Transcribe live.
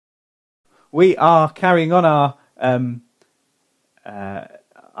We are carrying on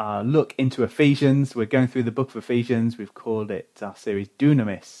our look into Ephesians. We're going through the book of Ephesians. We've called it our series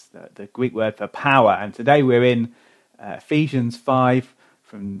Dunamis, the Greek word for power. And today we're in Ephesians 5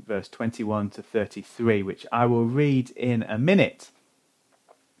 from verse 21 to 33, which I will read in a minute.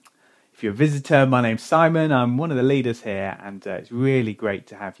 If you're a visitor, my name's Simon. I'm one of the leaders here, and it's really great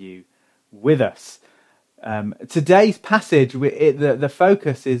to have you with us. Today's passage, the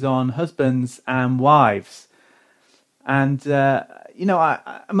focus is on husbands and wives. And,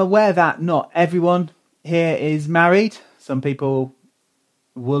 I'm aware that not everyone here is married. Some people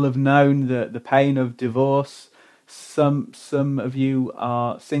will have known the pain of divorce. Some of you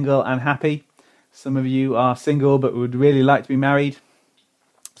are single and happy. Some of you are single but would really like to be married.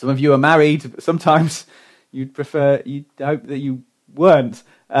 Some of you are married, but sometimes you'd hope that you weren't.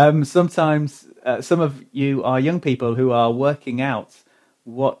 Sometimes some of you are young people who are working out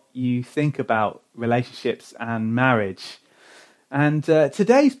what you think about relationships and marriage. And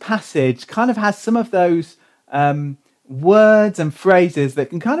today's passage kind of has some of those words and phrases that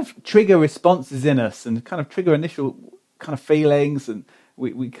can kind of trigger responses in us and kind of trigger initial kind of feelings, and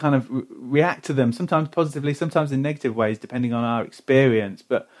we kind of react to them, sometimes positively, sometimes in negative ways, depending on our experience.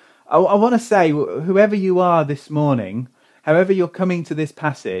 But I want to say, whoever you are this morning, however you're coming to this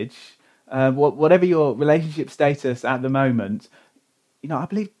passage, whatever your relationship status at the moment, I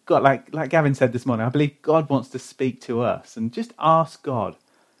believe God, like Gavin said this morning, I believe God wants to speak to us. And just ask God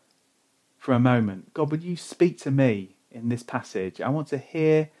for a moment, God, would you speak to me in this passage? I want to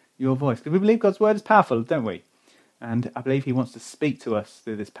hear your voice. Because we believe God's word is powerful, don't we? And I believe he wants to speak to us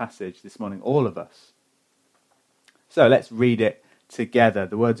through this passage this morning, all of us. So let's read it together.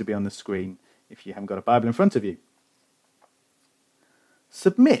 The words will be on the screen if you haven't got a Bible in front of you.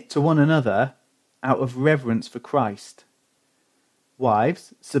 Submit to one another out of reverence for Christ.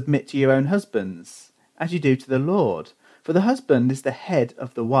 Wives, submit to your own husbands, as you do to the Lord. For the husband is the head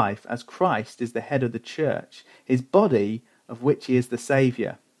of the wife, as Christ is the head of the church, his body, of which he is the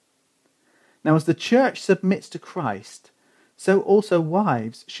Saviour. Now, as the church submits to Christ, so also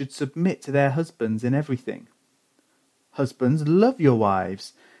wives should submit to their husbands in everything. Husbands, love your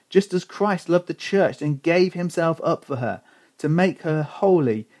wives, just as Christ loved the church and gave himself up for her, to make her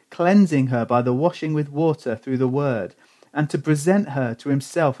holy, cleansing her by the washing with water through the word, and to present her to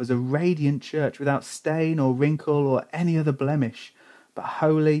himself as a radiant church without stain or wrinkle or any other blemish, but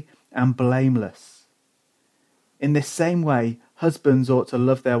holy and blameless. In this same way, husbands ought to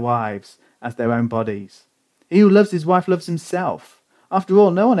love their wives as their own bodies. He who loves his wife loves himself. After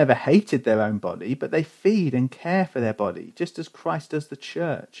all, no one ever hated their own body, but they feed and care for their body, just as Christ does the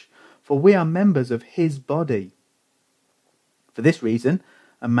church. For we are members of his body. For this reason,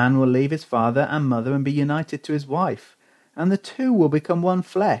 a man will leave his father and mother and be united to his wife, and the two will become one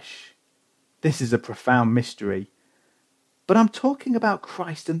flesh. This is a profound mystery. But I'm talking about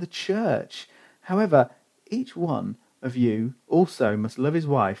Christ and the church. However, each one of you also must love his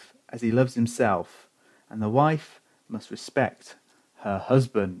wife as he loves himself, and the wife must respect her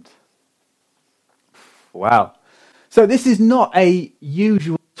husband. Wow. So this is not a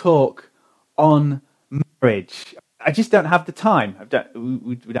usual talk on marriage. I just don't have the time.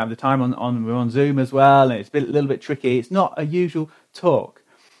 We don't have the time we're on Zoom as well, and it's a little bit tricky. It's not a usual talk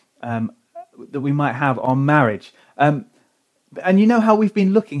that we might have on marriage. And you know how we've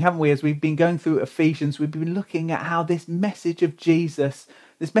been looking, haven't we, as we've been going through Ephesians, we've been looking at how this message of Jesus,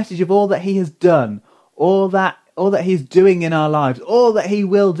 this message of all that he has done, all that he's doing in our lives, all that he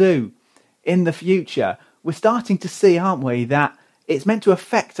will do in the future, we're starting to see, aren't we, that it's meant to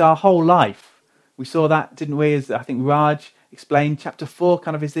affect our whole life. We saw that, didn't we, as I think Raj explained, chapter 4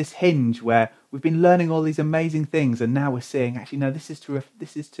 kind of is this hinge where we've been learning all these amazing things, and now we're seeing, actually, no, this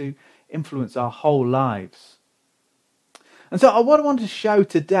is to influence our whole lives. And so what I want to show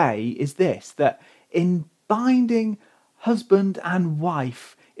today is this, that in binding husband and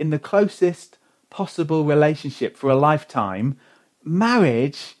wife in the closest possible relationship for a lifetime,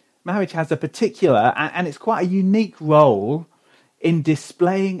 marriage has a particular, and it's quite a unique role in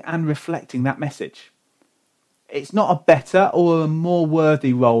displaying and reflecting that message. It's not a better or a more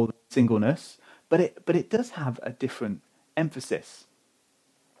worthy role than singleness, but it does have a different emphasis.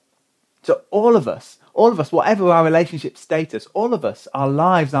 So all of us, whatever our relationship status, all of us, our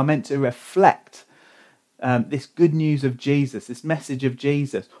lives are meant to reflect this good news of Jesus, this message of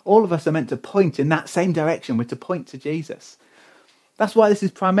Jesus. All of us are meant to point in that same direction. We're to point to Jesus. That's why this is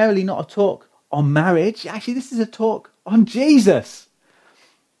primarily not a talk on marriage. Actually, this is a talk on Jesus.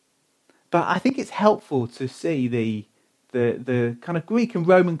 But I think it's helpful to see the kind of Greek and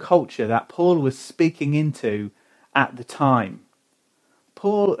Roman culture that Paul was speaking into at the time.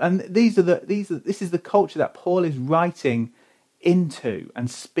 Paul, and this is the culture that Paul is writing into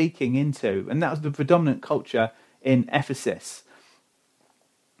and speaking into, and that was the predominant culture in Ephesus.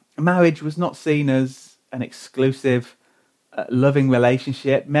 Marriage was not seen as an exclusive, loving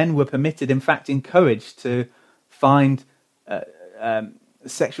relationship. Men were permitted, in fact, encouraged to find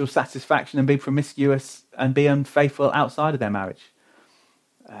sexual satisfaction and be promiscuous and be unfaithful outside of their marriage.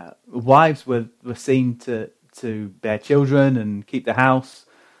 Wives were seen to bear children and keep the house.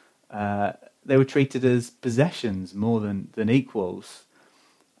 They were treated as possessions more than equals.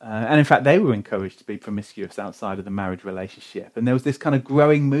 And in fact, they were encouraged to be promiscuous outside of the marriage relationship. And there was this kind of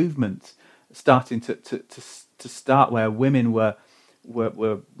growing movement starting to start where women were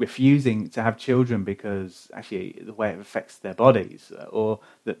refusing to have children because actually the way it affects their bodies, or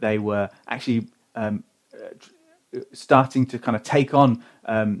that they were actually starting to kind of take on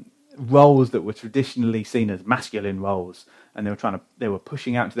roles that were traditionally seen as masculine roles, and they were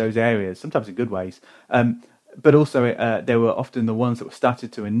pushing out into those areas, sometimes in good ways. But also, they were often the ones that were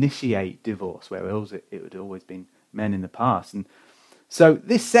started to initiate divorce, where it had always been men in the past. And so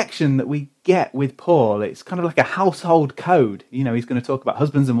this section that we get with Paul, it's kind of like a household code. You know, he's going to talk about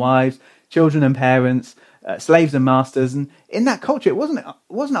husbands and wives, children and parents, slaves and masters. And in that culture, it wasn't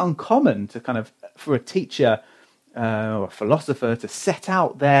uncommon to kind of, for a teacher or a philosopher to set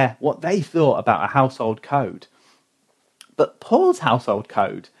out what they thought about a household code. But Paul's household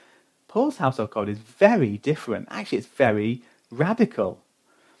code is very different. Actually, it's very radical.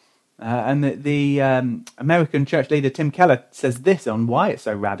 And the American church leader Tim Keller says this on why it's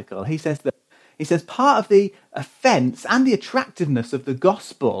so radical. He says part of the offence and the attractiveness of the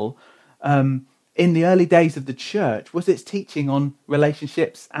gospel in the early days of the church was its teaching on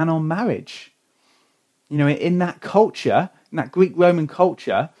relationships and on marriage. You know, in that culture, in that Greek-Roman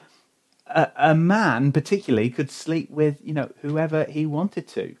culture, a man particularly could sleep with, whoever he wanted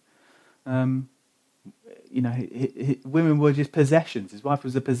to. Women were just possessions. His wife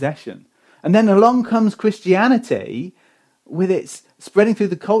was a possession. And then along comes Christianity with its spreading through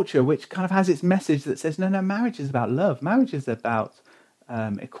the culture, which kind of has its message that says, no, marriage is about love. Marriage is about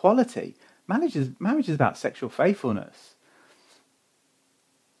equality. Marriage is about sexual faithfulness.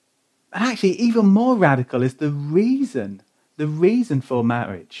 And actually, even more radical is the reason for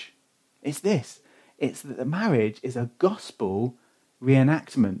marriage. It's this. It's that the marriage is a gospel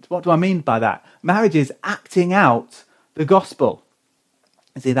reenactment. What do I mean by that? Marriage is acting out the gospel.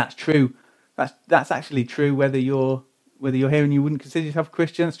 You see, that's true. That's actually true whether you're here and you wouldn't consider yourself a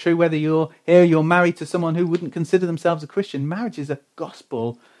Christian. It's true whether you're here, you're married to someone who wouldn't consider themselves a Christian. Marriage is a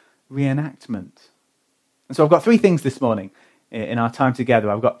gospel reenactment. And so I've got three things this morning in our time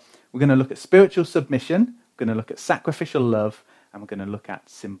together. We're going to look at spiritual submission, we're going to look at sacrificial love, and we're going to look at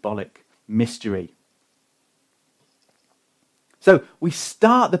symbolic mystery. So we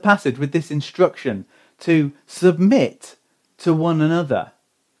start the passage with this instruction to submit to one another.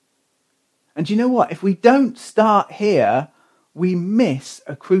 And do you know what? If we don't start here, we miss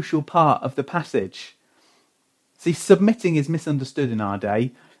a crucial part of the passage. See, submitting is misunderstood in our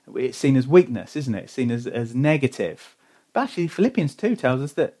day. It's seen as weakness, isn't it? It's seen as negative. But actually, Philippians 2 tells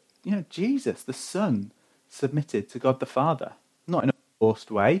us that, Jesus, the Son, submitted to God the Father. Not in a forced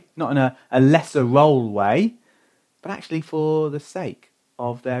way, not in a lesser role way, but actually for the sake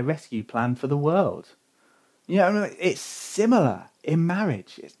of their rescue plan for the world. It's similar in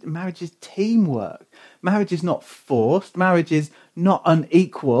marriage. Marriage is teamwork. Marriage is not forced. Marriage is not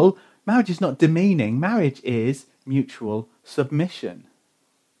unequal. Marriage is not demeaning. Marriage is mutual submission.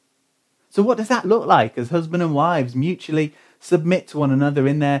 So what does that look like as husband and wives mutually submit to one another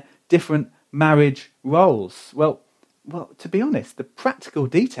in their different marriage roles? Well, to be honest, the practical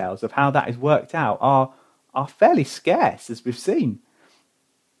details of how that is worked out are fairly scarce, as we've seen.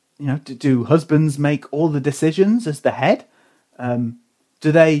 Do husbands make all the decisions as the head?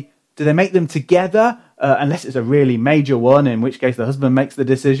 Do they make them together? Unless it's a really major one, in which case the husband makes the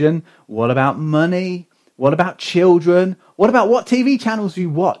decision. What about money? What about children? What about what TV channels you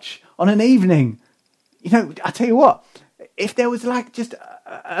watch on an evening? I tell you what, if there was just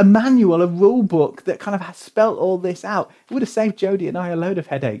a manual, a rule book that kind of spelt all this out, it would have saved Jodie and I a load of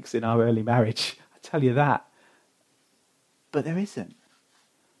headaches in our early marriage. I tell you that. But there isn't.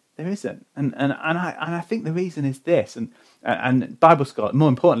 There isn't, and I think the reason is this, and Bible scholars, more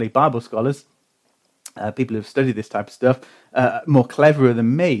importantly, Bible scholars, people who've studied this type of stuff, more cleverer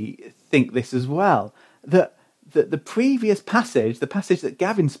than me, think this as well. That the previous passage, the passage that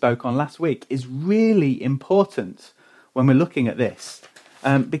Gavin spoke on last week, is really important when we're looking at this,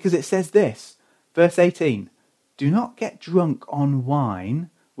 because it says this, verse 18: "Do not get drunk on wine,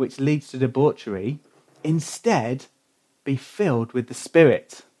 which leads to debauchery. Instead, be filled with the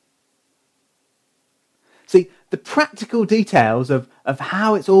Spirit. See, the practical details of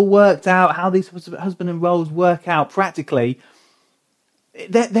how it's all worked out, how these husband and roles work out practically,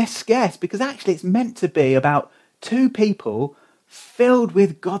 they're scarce, because actually it's meant to be about two people filled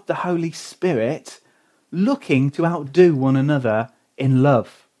with God the Holy Spirit, looking to outdo one another in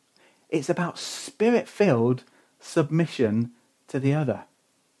love. It's about Spirit-filled submission to the other.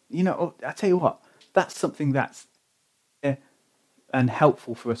 You know, I tell you what, that's something that's and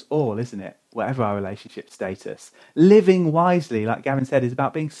helpful for us all, isn't it? Whatever our relationship status. Living wisely, like Gavin said, is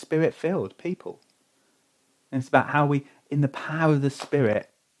about being Spirit-filled people. And it's about how we, in the power of the Spirit,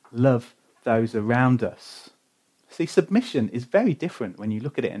 love those around us. See, submission is very different when you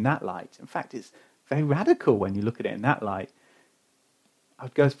look at it in that light. In fact, it's very radical when you look at it in that light. I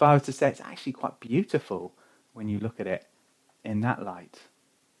would go as far as to say it's actually quite beautiful when you look at it in that light.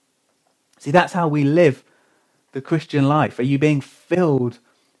 See, that's how we live the Christian life. Are you being filled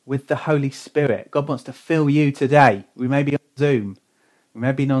with the Holy Spirit? God wants to fill you today. We may be on Zoom. We may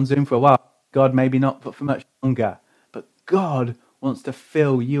have been on Zoom for a while. God maybe not for much longer. But God wants to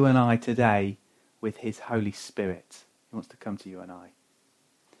fill you and I today with his Holy Spirit. He wants to come to you and I.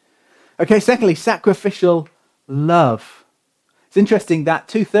 Okay, secondly, sacrificial love. It's interesting that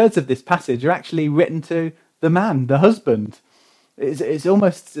 2/3 of this passage are actually written to the man, the husband. It's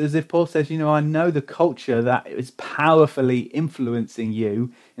almost as if Paul says, you know, I know the culture that is powerfully influencing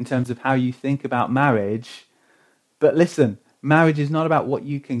you in terms of how you think about marriage. But listen, marriage is not about what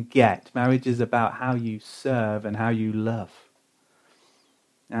you can get. Marriage is about how you serve and how you love.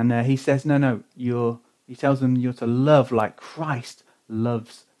 And he says, no, he tells them you're to love like Christ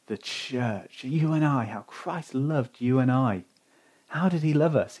loves the church. You and I, how Christ loved you and I. How did he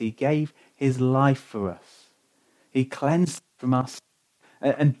love us? He gave his life for us. He cleansed from our sin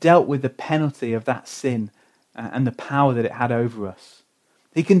and dealt with the penalty of that sin and the power that it had over us.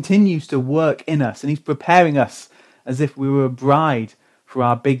 He continues to work in us, and he's preparing us as if we were a bride for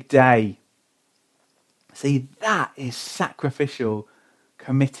our big day. See, that is sacrificial,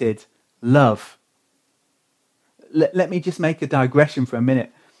 committed love. Let me just make a digression for a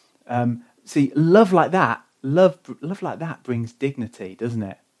minute. See, love like that brings dignity, doesn't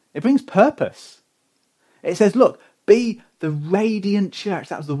it? It brings purpose. It says, look, be the radiant church.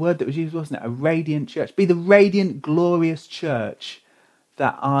 That was the word that was used, wasn't it? A radiant church. Be the radiant, glorious church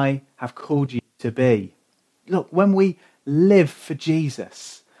that I have called you to be. Look, when we live for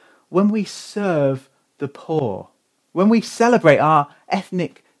Jesus, when we serve the poor, when we celebrate our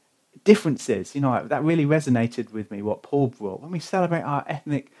ethnic differences, you know, that really resonated with me, what Paul brought. When we celebrate our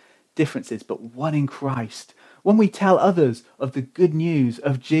ethnic differences, but one in Christ. When we tell others of the good news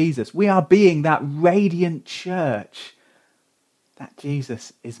of Jesus, we are being that radiant church that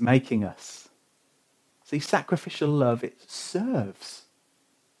Jesus is making us. See, sacrificial love, it serves.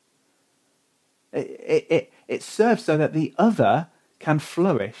 It serves so that the other can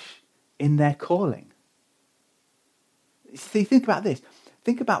flourish in their calling. See, think about this.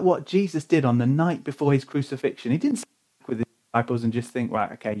 Think about what Jesus did on the night before his crucifixion. He didn't sit with his disciples and just think,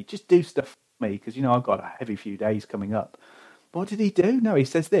 right, okay, you just do stuff for me because, you know, I've got a heavy few days coming up. What did he do? No, he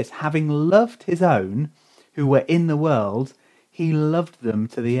says this, having loved his own who were in the world, he loved them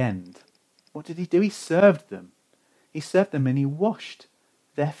to the end. What did he do? He served them. He served them and he washed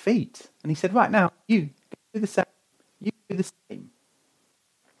their feet. And he said, right now, you do the same. You do the same.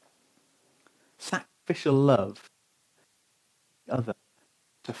 Sacrificial love, other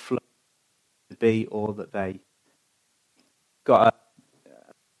to flow, to be all that they got.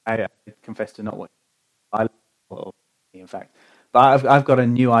 I confess to not what I love, in fact, but I've got a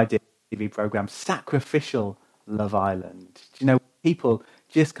new idea TV program, Sacrificial Love Island. Do you know, people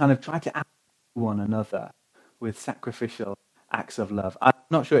just kind of try to act one another with sacrificial acts of love. I'm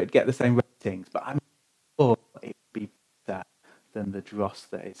not sure it'd get the same ratings, but I'm sure it'd be better than the dross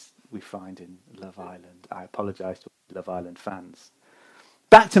that we find in Love Island. I apologise to Love Island fans.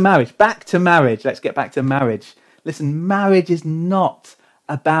 Back to marriage. Let's get back to marriage. Listen, marriage is not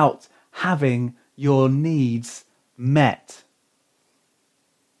about having your needs met.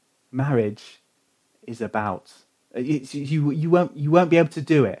 Marriage is about you won't be able to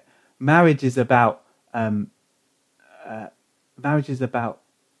do it. Marriage is about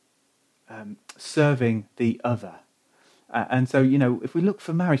serving the other. And so, you know, if we look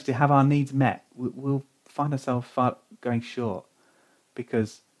for marriage to have our needs met, we'll find ourselves going short,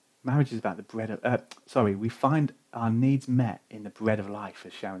 because marriage is about the bread of... we find our needs met in the bread of life,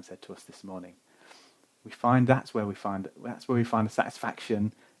 as Sharon said to us this morning. That's where we find the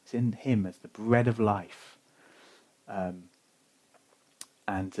satisfaction. It's in him as the bread of life. And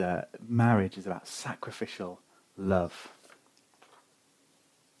marriage is about sacrificial love.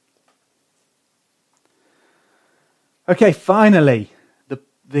 Okay, finally,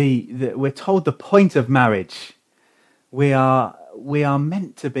 we're told the point of marriage. We are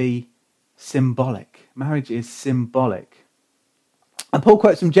meant to be symbolic. Marriage is symbolic. And Paul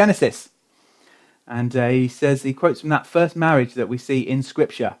quotes from Genesis. And he quotes from that first marriage that we see in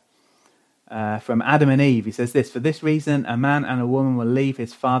Scripture, from Adam and Eve. He says this: "For this reason, a man and a woman will leave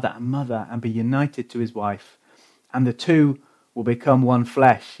his father and mother and be united to his wife, and the two will become one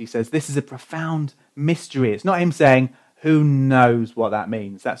flesh." He says this is a profound mystery. It's not him saying, who knows what that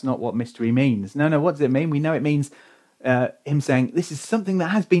means? That's not what mystery means. No, what does it mean? We know it means him saying this is something that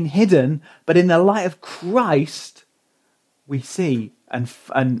has been hidden, but in the light of Christ, we see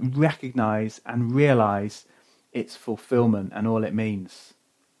and recognize and realize its fulfillment and all it means.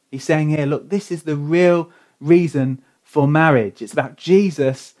 He's saying here, look, this is the real reason for marriage. It's about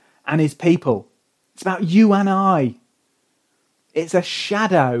Jesus and his people. It's about you and I. It's a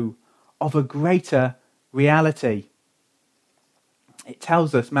shadow of a greater reality.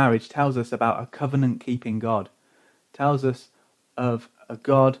 Marriage tells us about a covenant-keeping God. It tells us of a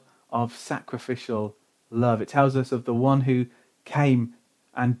God of sacrificial love. It tells us of the one who came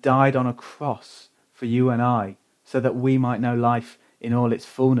and died on a cross for you and I, so that we might know life in all its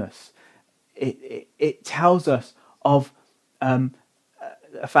fullness. It tells us of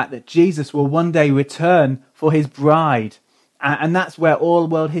the fact that Jesus will one day return for his bride. And that's where all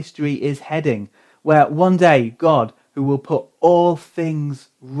world history is heading, where one day God, who will put all things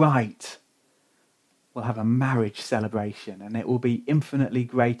right, will have a marriage celebration, and it will be infinitely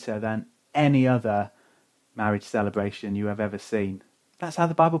greater than any other marriage celebration you have ever seen. That's how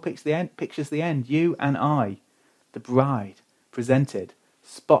the Bible pictures the end. You and I, the bride, presented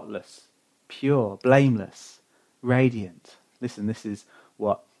spotless, pure, blameless, radiant. Listen, this is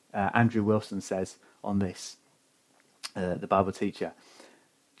what Andrew Wilson says on this, the Bible teacher.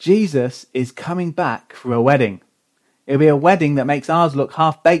 Jesus is coming back for a wedding. It'll be a wedding that makes ours look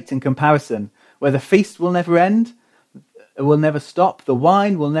half-baked in comparison, where the feast will never end, it will never stop, the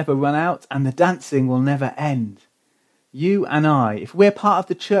wine will never run out, and the dancing will never end. You and I, if we're part of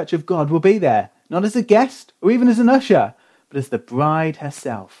the church of God, will be there, not as a guest or even as an usher, but as the bride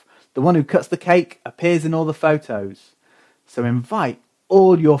herself. The one who cuts the cake appears in all the photos. So invite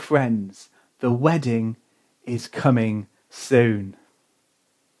all your friends. The wedding is coming soon.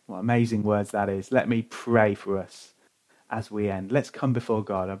 What amazing words that is. Let me pray for us as we end. Let's come before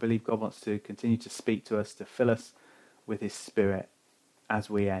God. I believe God wants to continue to speak to us, to fill us with his Spirit as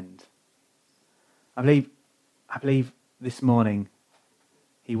we end. I believe this morning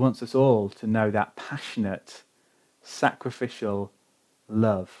he wants us all to know that passionate, sacrificial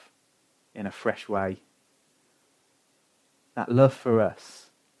love in a fresh way. That love for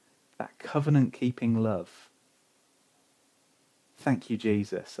us, that covenant-keeping love. Thank you,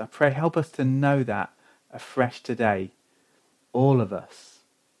 Jesus. I pray, help us to know that afresh today, all of us.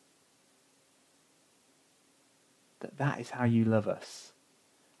 That is how you love us.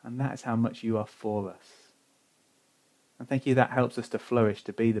 And that is how much you are for us. And thank you, that helps us to flourish,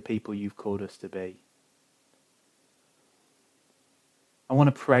 to be the people you've called us to be. I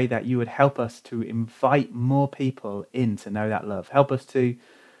want to pray that you would help us to invite more people in to know that love. Help us to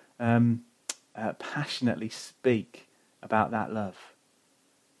passionately speak about that love,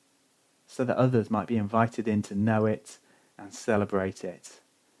 so that others might be invited in to know it and celebrate it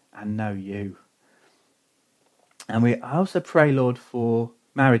and know you. And I also pray, Lord, for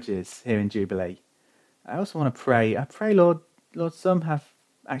marriages here in Jubilee. I also want to pray. I pray, Lord, some have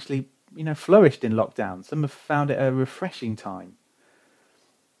actually, flourished in lockdown. Some have found it a refreshing time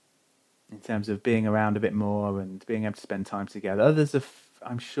in terms of being around a bit more and being able to spend time together. Others have,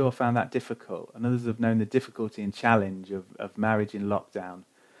 I'm sure, found that difficult, and others have known the difficulty and challenge of marriage in lockdown.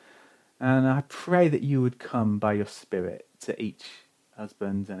 And I pray that you would come by your Spirit to each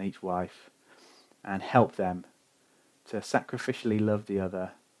husband and each wife and help them to sacrificially love the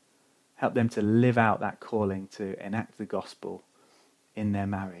other. Help them to live out that calling to enact the gospel in their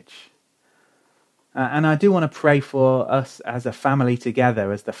marriage. And I do want to pray for us as a family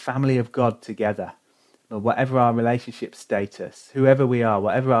together, as the family of God together. Lord, whatever our relationship status, whoever we are,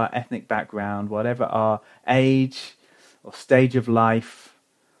 whatever our ethnic background, whatever our age or stage of life,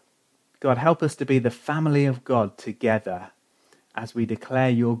 God, help us to be the family of God together as we declare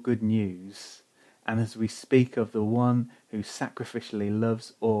your good news and as we speak of the one who sacrificially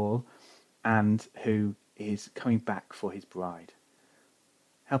loves all and who is coming back for his bride.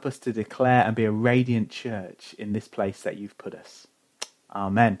 Help us to declare and be a radiant church in this place that you've put us.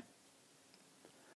 Amen.